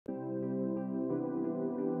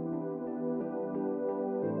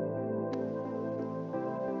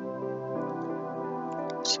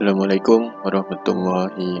Assalamualaikum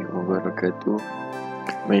warahmatullahi wabarakatuh.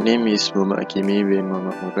 My name is Muhammad Hakimi bin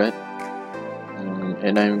Muhammad Murad,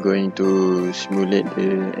 and I'm going to simulate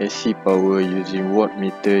the AC power using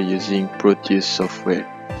wattmeter using Proteus software.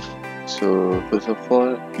 So first of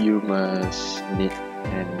all, you must need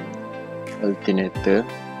an alternator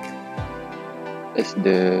as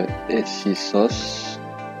the AC source.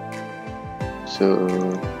 So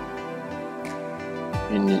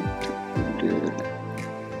we need to put the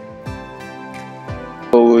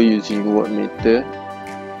power using wattmeter.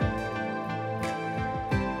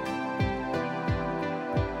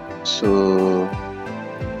 So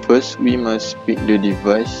first we must pick the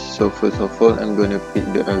device. So first of all, I'm gonna pick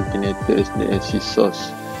the alternator as the AC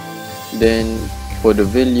source. Then for the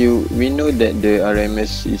value, we know that the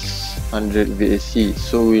RMS is 100 VAC,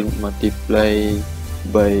 so we'll multiply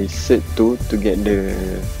by SET2 to get the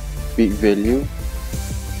peak value,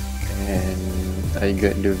 and I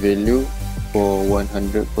got the value for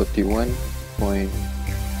 141.42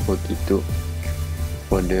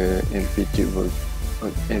 for the amplitude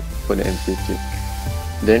for the amplitude.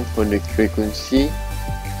 Then for the frequency,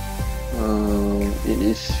 it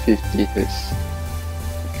is 50 Hz.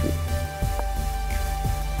 Okay.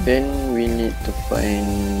 Then we need to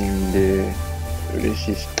find the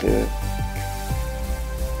resistor.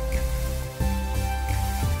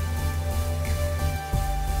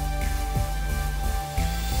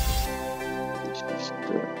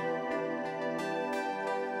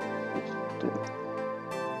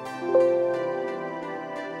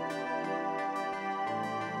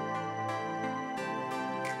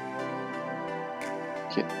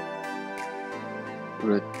 Okay,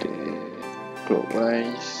 rotate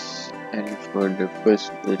clockwise, and for the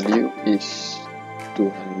first value is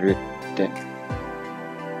 210.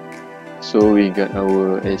 So we got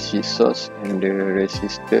our AC source and the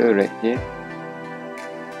resistor right here,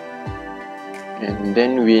 and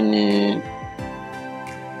then we need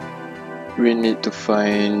to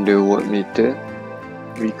find the wattmeter.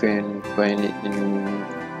 We can find it in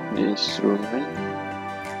the instrument.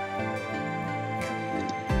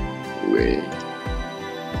 Wait,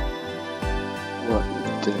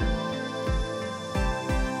 wattmeter.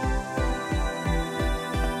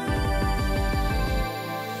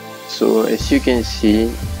 So as you can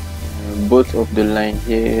see, both of the line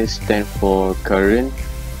here stand for current,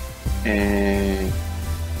 and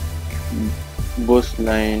both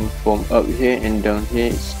line from up here and down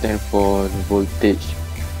here stand for voltage.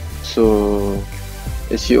 So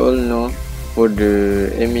as you all know, for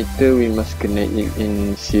the ammeter we must connect it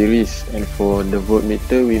in series, and for the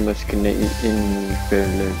voltmeter we must connect it in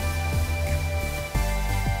parallel.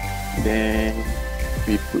 Then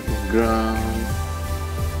we put ground.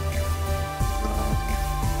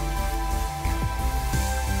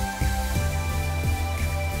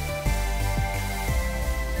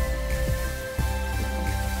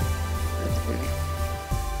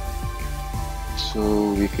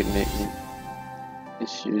 So we connect it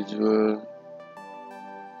as usual.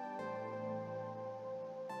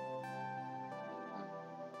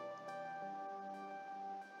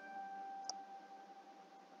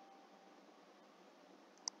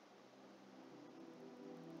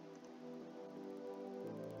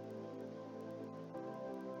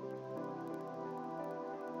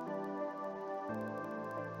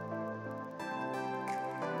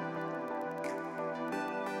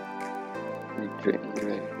 We drag it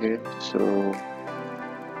right here, so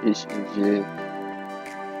it's easier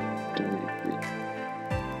to repeat.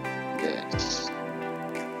 Yes.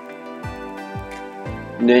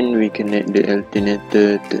 Then we connect the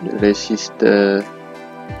alternator to the resistor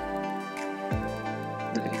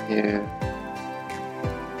right here.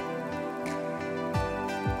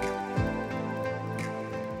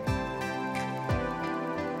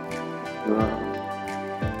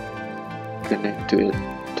 Connect to it,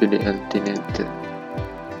 to the alternator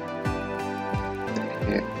right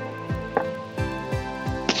here.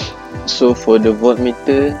 So for the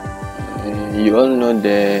voltmeter, you all know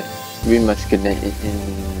that we must connect it in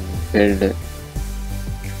parallel.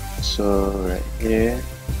 So right here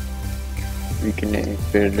we connect in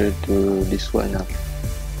parallel to this one now.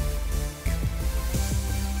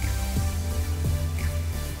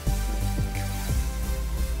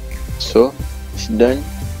 So it's done.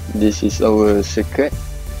 This is our circuit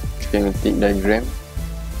schematic diagram.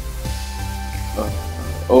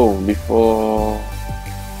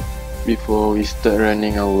 Before we start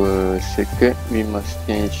running our circuit, we must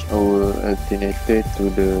change our alternator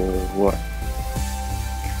to the watt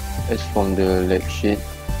as from the lab sheet.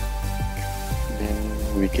 Then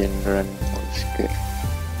we can run our circuit.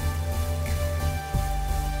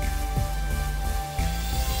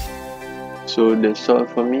 So that's all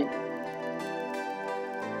for me.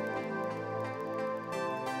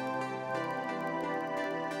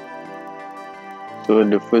 So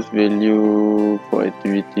the first value for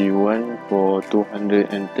activity 1 for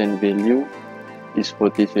 210 value is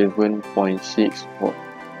 47.6 volt.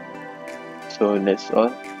 So that's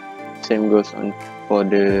all. Same goes on for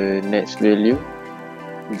the next value,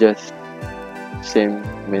 just same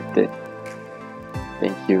method.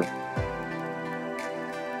 Thank you.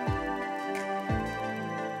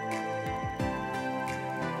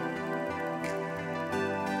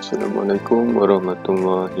 Assalamualaikum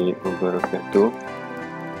warahmatullahi wabarakatuh.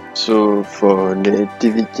 So for the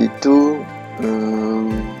activity 2,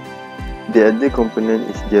 the other component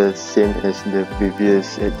is just same as the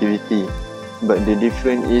previous activity, but the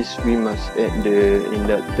difference is we must add the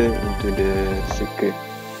inductor into the circuit.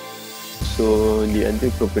 So the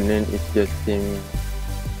other component is just same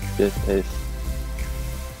just as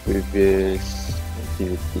previous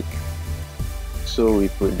activity. So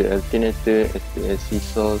we put the alternator as the AC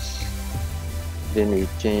source, then we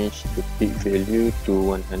change the peak value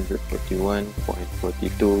to 141.42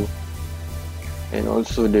 and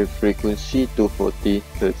also the frequency to 40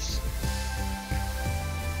 Hz.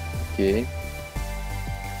 Okay.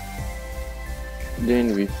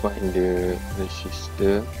 Then we find the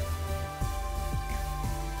resistor.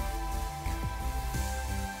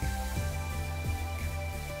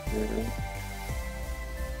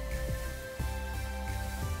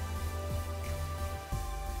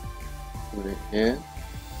 Right here.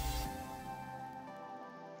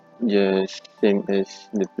 Just same as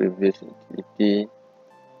the previous activity.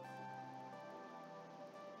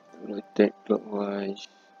 Rotate clockwise.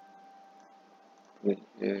 Right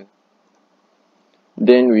here.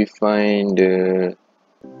 Then we find the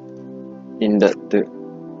inductor.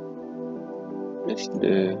 It's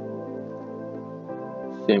the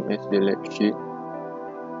same as the lab sheet.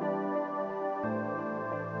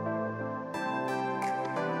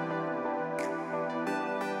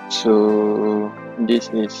 So this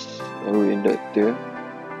is our inductor.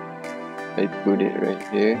 I put it right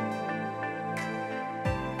here.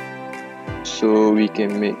 So we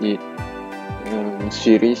can make it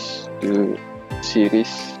series to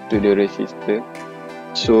the resistor.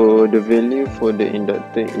 So the value for the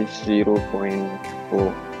inductor is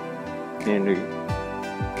 0.4 Henry.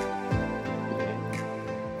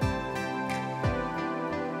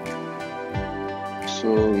 So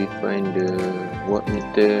we find the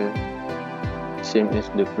wattmeter, same as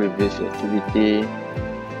the previous activity.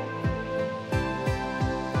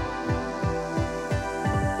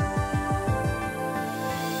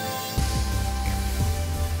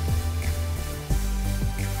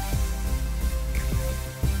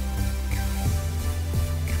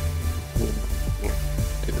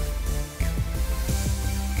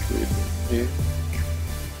 Here.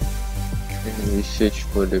 And we search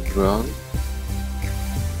for the ground.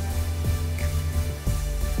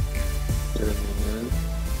 Terminal.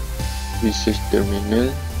 We search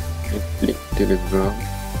terminal and click to the ground.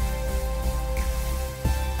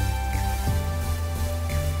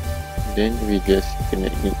 Then we just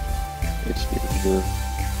connect it as usual.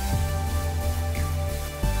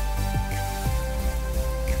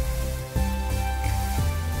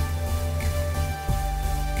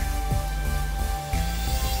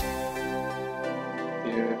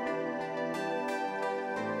 Here.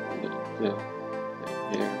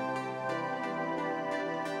 Here.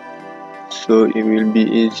 So it will be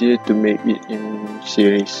easier to make it in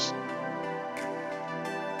series.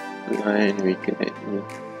 Line we connect it.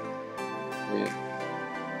 Here.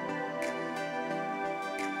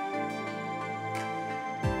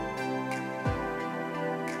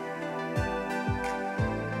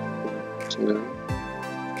 So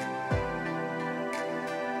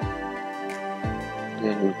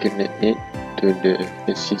then we connect it to the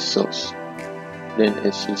AC source, then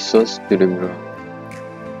AC source to the ground.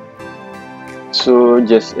 So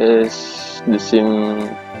just as the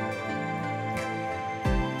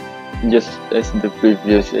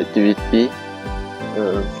previous activity,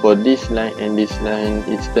 for this line and this line,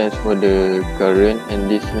 it stands for the current, and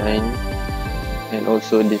this line and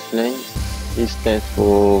also this line, it stands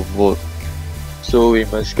for volt. So we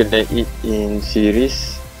must connect it in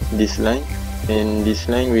series, this line, and this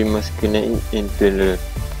line we must connect it in parallel.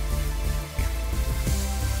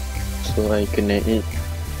 So I connect it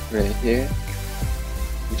right here,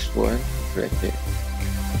 this one right here.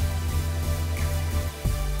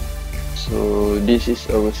 So this is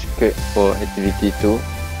our script for activity 2.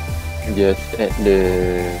 Just add the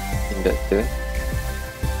inductor,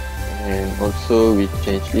 and also we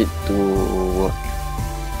change it to watt.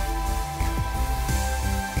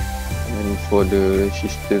 and for the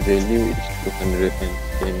resistor value is 210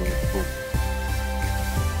 ohm.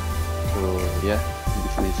 So yeah,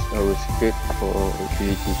 this is our circuit for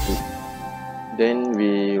activity 2. Then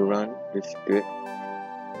we run the circuit.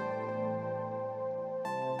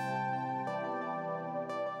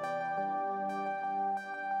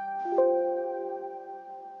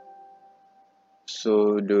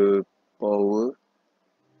 So the power,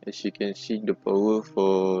 as you can see, the power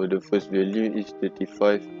for the first value is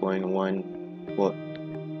 35.1 watt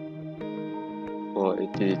for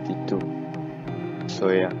activity 2.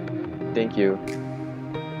 So yeah, thank you.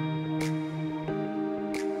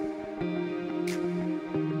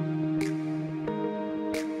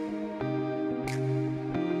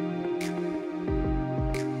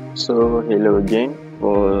 So hello again.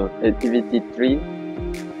 For activity 3,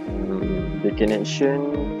 the connection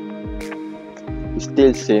is still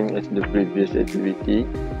same as the previous activity.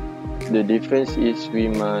 The difference is we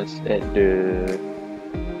must add the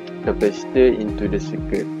capacitor into the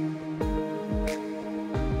circuit.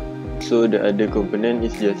 So the other component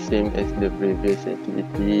is just same as the previous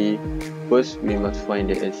activity. First, we must find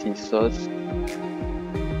the AC source,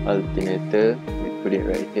 alternator, we put it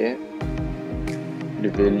right here. The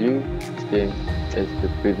value same as the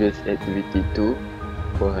previous activity 2,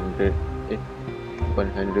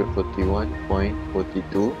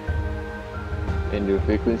 141.42, and the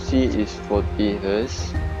frequency is 40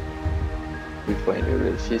 Hz. We find the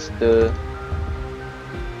resistor,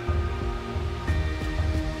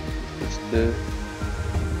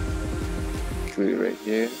 put it right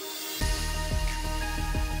here.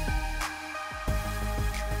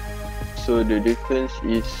 So the difference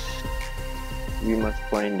is we must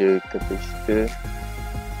find the capacitor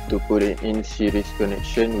to put it in series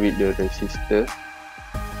connection with the resistor.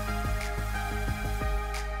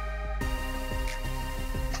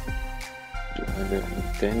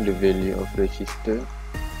 Then the value of resistor.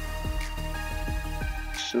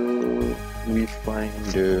 So we find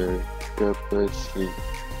the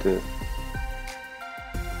capacitor.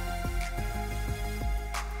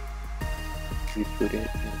 We put it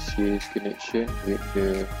in series connection with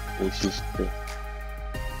the resistor.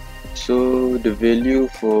 So the value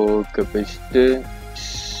for capacitor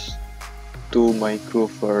is 2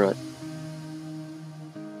 microfarad.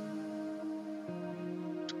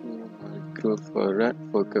 2 microfarad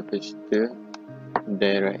for capacitor.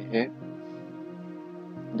 There right here.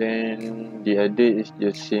 Then the other is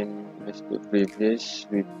the same as the previous.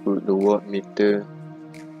 We put the wattmeter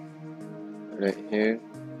right here.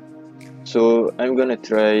 So I'm gonna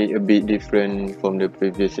try a bit different from the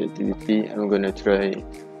previous activity. I'm gonna try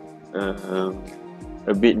a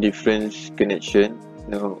bit different connection.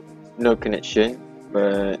 No connection,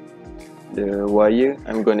 but the wire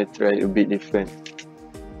I'm gonna try a bit different,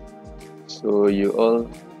 so you all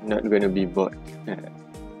not gonna be bored.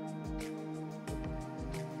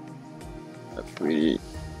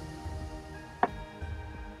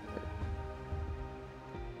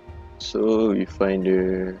 So we find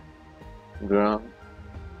the ground,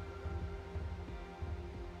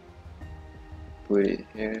 put it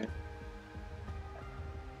here,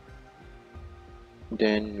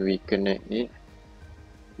 then we connect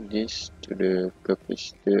this to the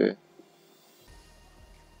capacitor.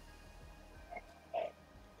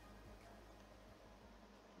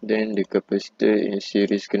 Then the capacitor in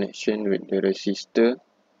series connection with the resistor.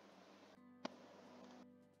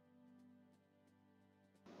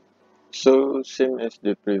 So same as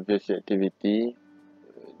the previous activity,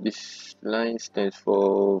 this line stands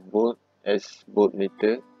for volt as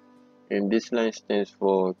voltmeter, and this line stands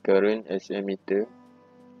for current as ammeter.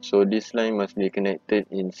 So this line must be connected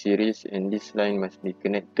in series and this line must be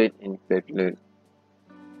connected in parallel.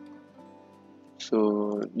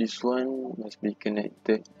 So this one must be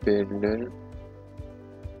connected parallel.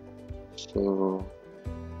 So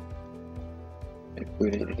I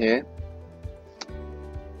put it here.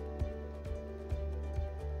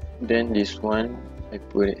 Then this one I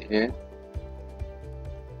put it here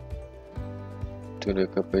to the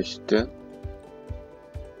capacitor.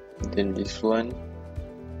 Then this one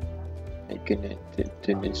I connect it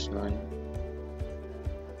to this one,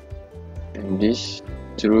 and this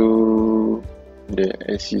through the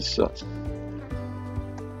AC source.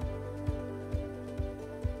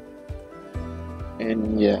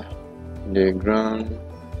 And yeah, the ground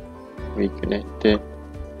we connected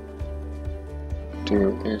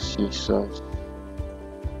to AC source.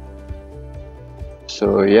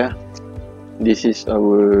 So yeah, this is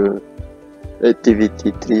our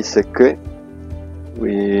activity 3 circuit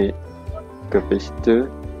with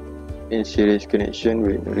capacitor in series connection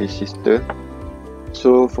with resistor.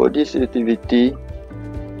 So for this activity,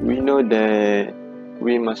 we know that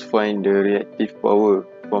we must find the reactive power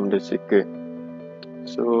from the circuit,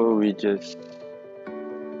 so we just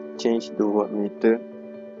change the wattmeter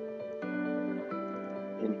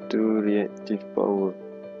into reactive power,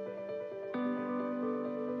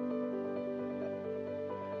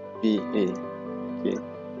 VA. Okay,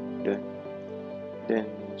 done. Then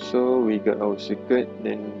so we got our circuit,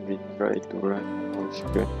 then we try to run our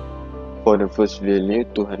circuit. For the first value,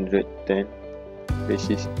 210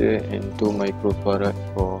 resistor and 2 microfarad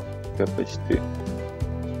for capacitor.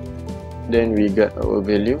 Then we got our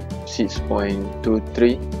value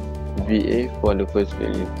 6.23 VA for the first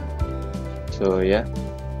value. So yeah,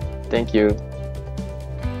 thank you.